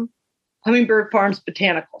Instagram. Hummingbird Farms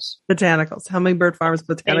Botanicals. Hummingbird Farms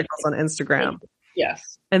Botanicals on Instagram.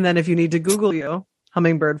 Yes. And then if you need to Google you,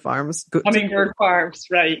 Hummingbird Farms. Hummingbird Farms,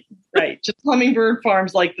 right. Just Hummingbird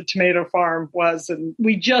Farms like the tomato farm was. And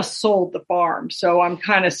we just sold the farm. So I'm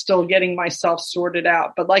kind of still getting myself sorted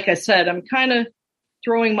out. But like I said, I'm kind of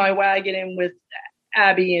throwing my wagon in with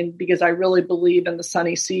Abby, and because I really believe in the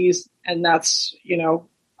Sunny Seas. And that's,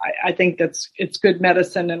 I think it's good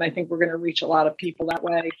medicine. And I think we're going to reach a lot of people that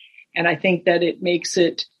way. And I think that it makes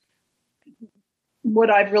it,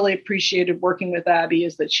 what I've really appreciated working with Abby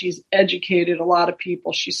is that she's educated a lot of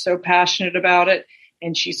people. She's so passionate about it,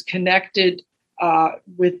 and she's connected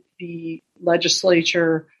with the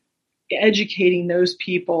legislature, educating those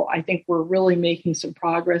people. I think we're really making some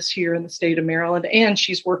progress here in the state of Maryland, and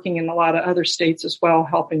she's working in a lot of other states as well,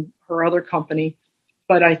 helping her other company.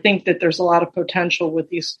 But I think that there's a lot of potential with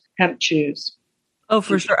these hemp chews. Oh,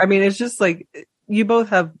 for sure. I mean, it's just like you both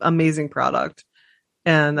have amazing product.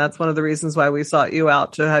 And that's one of the reasons why we sought you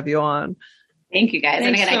out to have you on. Thank you, guys.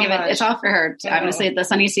 Thanks and again, so it's all for her. Honestly, the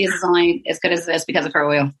Sunny Seas is only as good as this because of her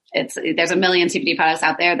oil. There's a million CBD products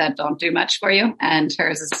out there that don't do much for you, and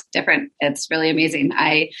hers is different. It's really amazing.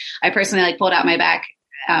 I personally pulled out my back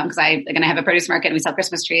because I have a produce market and we sell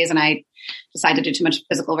Christmas trees, and I decided to do too much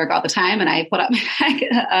physical work all the time, and I pulled out my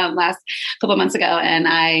back last couple of months ago, and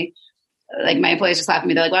my employees just laughed at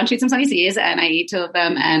me. They're like, "Why don't you eat some Sunny Seas?" And I eat 2 of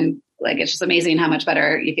them, and it's just amazing how much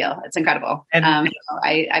better you feel. It's incredible. And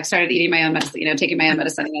I've started eating my own medicine, taking my own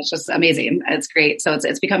medicine, and it's just amazing. It's great. So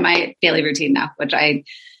it's become my daily routine now, which I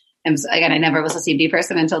never was a CBD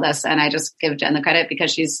person until this. And I just give Jen the credit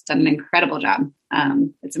because she's done an incredible job.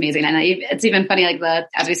 It's amazing. And it's even funny,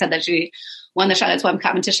 as we said, that she won the Shot at Swim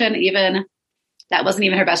competition. Even that wasn't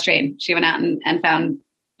even her best strain. She went out and found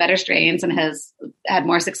better strains and has had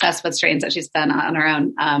more success with strains that she's done on her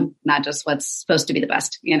own, not just what's supposed to be the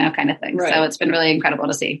best, kind of thing. Right. So it's been really incredible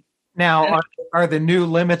to see. Now, are the new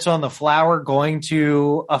limits on the flour going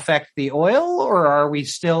to affect the oil, or are we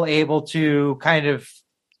still able to kind of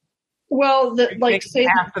say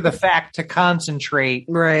after the fact to concentrate?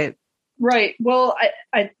 Right. Well,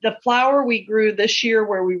 the flour we grew this year,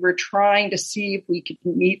 where we were trying to see if we could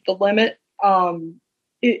meet the limit,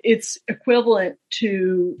 it's equivalent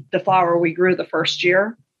to the flour we grew the first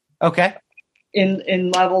year. Okay.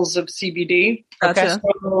 In levels of CBD. Gotcha.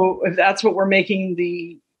 So if that's what we're making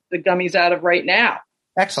the gummies out of right now.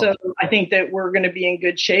 Excellent. So I think that we're going to be in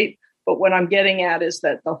good shape. But what I'm getting at is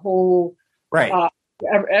that the whole,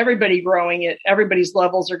 everybody growing it, everybody's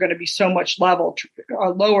levels are going to be so much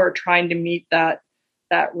lower trying to meet that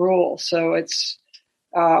rule. So it's,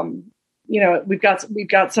 we've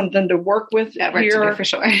got something to work with here for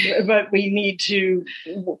sure. But we need to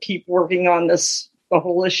keep working on the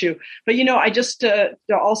whole issue. But I just to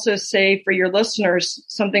also say for your listeners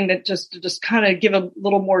something that just kind of give a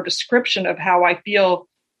little more description of how I feel,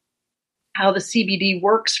 how the CBD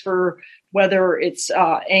works for whether it's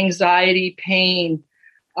anxiety, pain,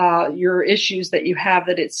 your issues that you have,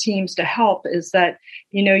 that it seems to help is that,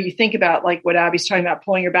 you think about like what Abby's talking about,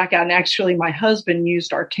 pulling your back out. And actually my husband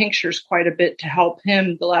used our tinctures quite a bit to help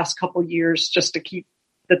him the last couple of years just to keep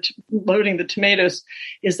loading the tomatoes,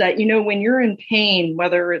 is that, when you're in pain,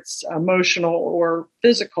 whether it's emotional or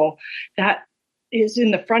physical, that is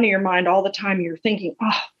in the front of your mind all the time. You're thinking,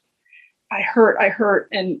 oh, I hurt.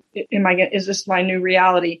 And is this my new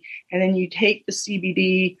reality? And then you take the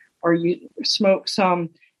CBD or you smoke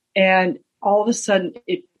some, and all of a sudden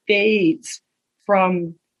it fades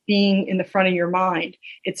from being in the front of your mind.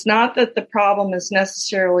 It's not that the problem is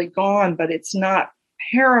necessarily gone, but it's not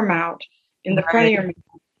paramount in the front of your mind.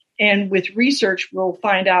 And with research, we'll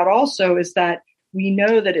find out also is that we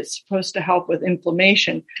know that it's supposed to help with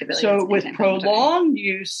inflammation. Really so with prolonged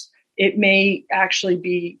use, it may actually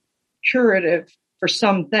be curative for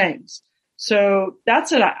some things. So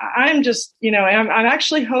that's it. I'm just, I'm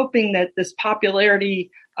actually hoping that this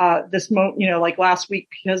popularity, like last week,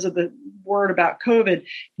 because of the word about COVID,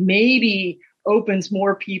 maybe opens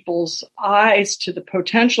more people's eyes to the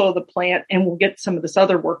potential of the plant, and we'll get some of this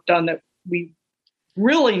other work done that we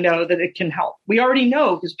really know that it can help. We already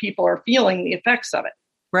know because people are feeling the effects of it.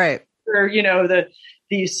 Right. Or, the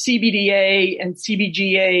CBDA and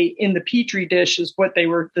CBGA in the Petri dish is what they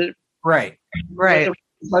were. Right.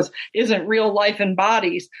 Isn't real life in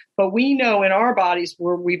bodies, but we know in our bodies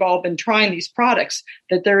where we've all been trying these products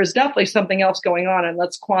that there is definitely something else going on, and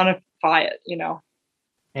let's quantify it,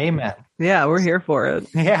 Amen. Yeah, we're here for it.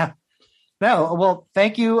 Yeah. No, well,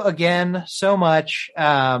 thank you again so much,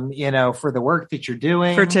 for the work that you're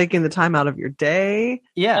doing. For taking the time out of your day.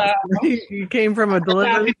 Yeah. You came from a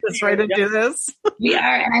delivery just right to do this. We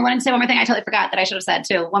are, and I wanted to say one more thing I totally forgot that I should have said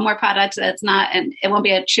too. One more product that's not, and it won't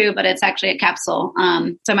be a chew, but it's actually a capsule.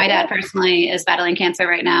 So my dad personally is battling cancer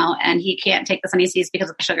right now, and he can't take the Sunny Seas because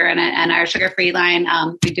of the sugar in it. And our sugar-free line,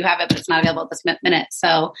 we do have it, but it's not available at this minute.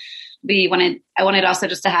 So I wanted also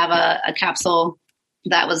just to have a capsule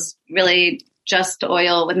that was really just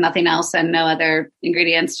oil with nothing else and no other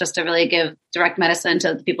ingredients, just to really give direct medicine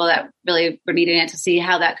to the people that really were needing it, to see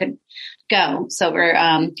how that could go. So we're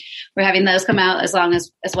having those come out as well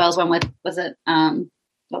as one with,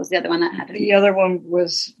 what was the other one that had? The other one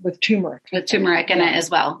was with turmeric. With turmeric in it as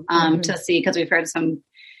well, to see, because we've heard some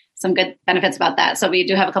good benefits about that. So we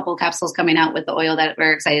do have a couple of capsules coming out with the oil that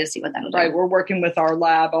we're excited to see what that'll do. Right. We're working with our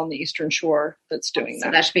lab on the Eastern Shore that's doing that.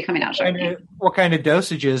 So that should be coming out shortly. What kind of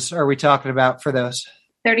dosages are we talking about for those?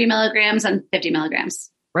 30 milligrams and 50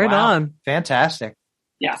 milligrams. Right on. Fantastic.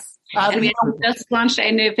 Yes. And we just launched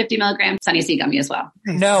a new 50 milligram Sunny Sea gummy as well.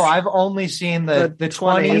 No, I've only seen the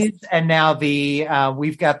 20s, and now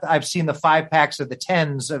I've seen the 5-packs of the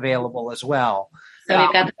 10s available as well. So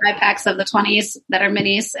we've got the 5-packs of the 20s that are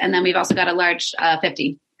minis, and then we've also got a large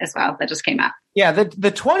 50 as well that just came out. Yeah,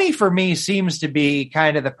 the 20 for me seems to be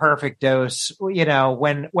kind of the perfect dose,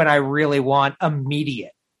 when I really want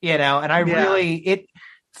immediate, and I really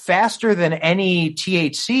faster than any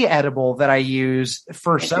THC edible that I use.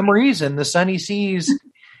 For some reason, the Sunny Seas,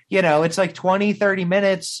 it's like 20, 30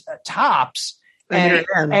 minutes tops.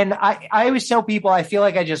 And I always tell people, I feel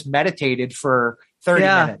like I just meditated for 30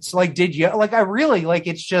 minutes. Like, I really,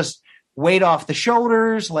 it's just weight off the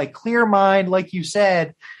shoulders, clear mind, like you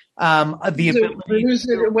said, the ability lose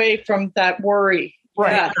it away from that worry.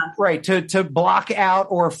 Right. Yeah. Right. To block out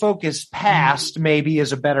or focus past maybe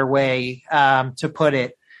is a better way, to put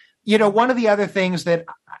it. One of the other things that,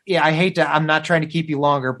 I'm not trying to keep you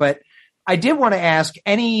longer, but I did want to ask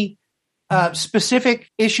any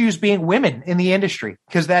specific issues being women in the industry,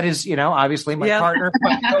 because that is, obviously my partner,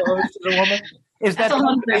 my co-host is a woman. That's a whole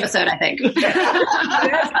other episode, I think.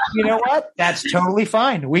 You know what? That's totally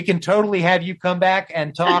fine. We can totally have you come back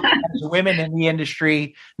and talk as women in the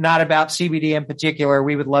industry, not about CBD in particular.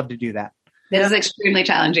 We would love to do that. It is extremely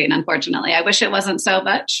challenging, unfortunately. I wish it wasn't so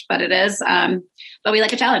much, but it is. But we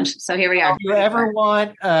like a challenge, so here we are. If you ever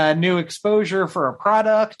want new exposure for a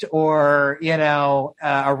product, or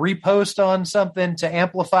a repost on something to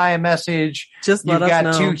amplify a message, just let us know.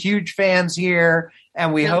 You've got 2 huge fans here,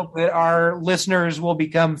 and we hope that our listeners will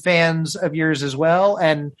become fans of yours as well,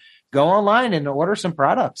 and go online and order some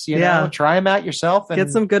products. Try them out yourself and get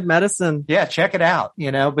some good medicine. Yeah, check it out.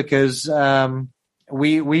 Because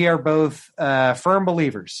we are both firm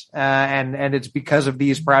believers, and it's because of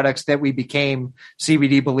these products that we became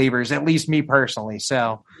CBD believers, at least me personally.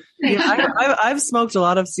 So I've smoked a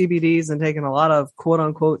lot of CBDs and taken a lot of quote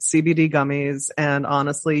unquote CBD gummies. And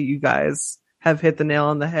honestly, you guys have hit the nail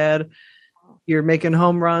on the head. You're making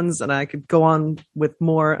home runs, and I could go on with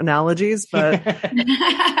more analogies, but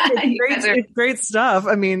it's great stuff.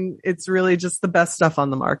 I mean, it's really just the best stuff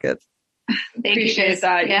on the market. Appreciate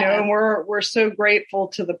that. And we're so grateful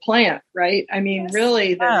to the plant, right? I mean,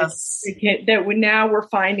 really, that now we're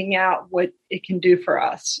finding out what it can do for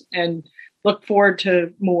us, and look forward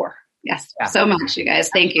to more. Yes, so much, you guys.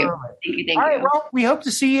 Thank you. Thank you. All right, well, we hope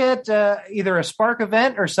to see you at either a Spark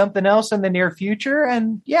event or something else in the near future.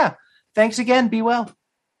 And thanks again. Be well.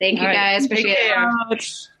 Thank you, guys. Appreciate it.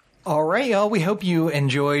 All right, y'all. We hope you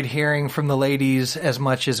enjoyed hearing from the ladies as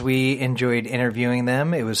much as we enjoyed interviewing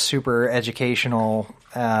them. It was super educational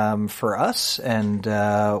for us, and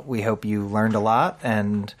we hope you learned a lot.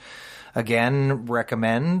 And again,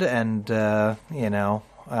 recommend and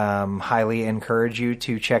highly encourage you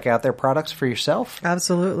to check out their products for yourself.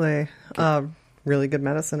 Absolutely. Really good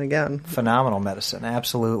medicine again. Phenomenal medicine,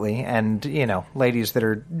 absolutely. And, ladies that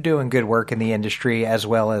are doing good work in the industry, as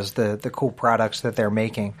well as the cool products that they're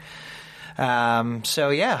making.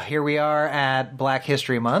 Here we are at Black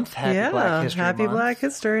History Month. Happy Black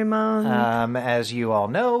History Month. As you all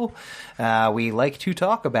know, we like to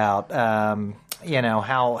talk about,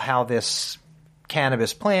 how this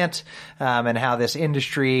cannabis plant and how this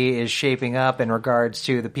industry is shaping up in regards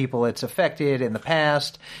to the people it's affected in the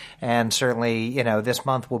past. And certainly, this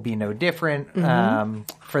month will be no different. Mm-hmm.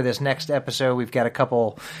 For this next episode, we've got a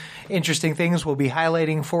couple interesting things we'll be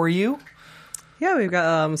highlighting for you. Yeah, we've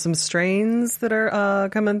got some strains that are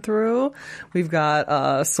coming through. We've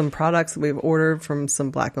got some products that we've ordered from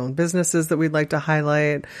some Black-owned businesses that we'd like to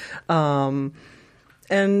highlight, and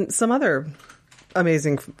some other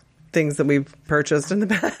amazing things that we've purchased in the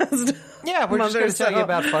past. Yeah, we're just going to tell you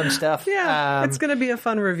about fun stuff. Yeah, it's going to be a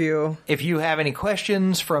fun review. If you have any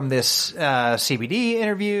questions from this CBD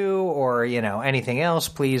interview or, anything else,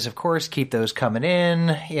 please, of course, keep those coming in.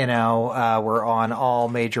 We're on all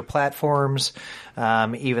major platforms,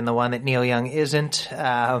 even the one that Neil Young isn't.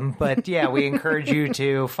 But, yeah, we encourage you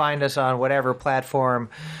to find us on whatever platform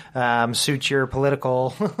suits your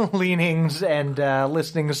political leanings and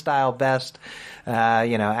listening style best.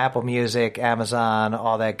 Apple Music, Amazon,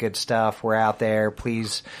 all that good stuff. We're out there.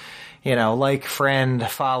 Please, like, friend,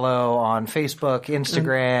 follow on Facebook,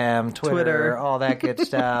 Instagram, Twitter, all that good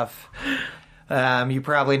stuff. You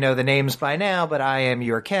probably know the names by now, but I am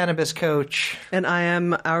your cannabis coach. And I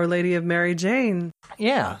am Our Lady of Mary Jane.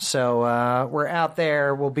 Yeah, so we're out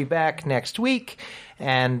there. We'll be back next week.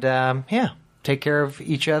 And, take care of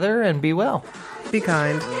each other and be well. Be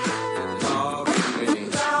kind.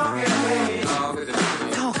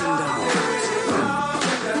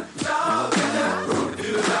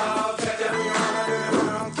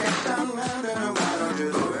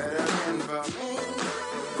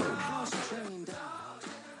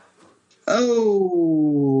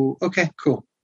 Oh, okay, cool.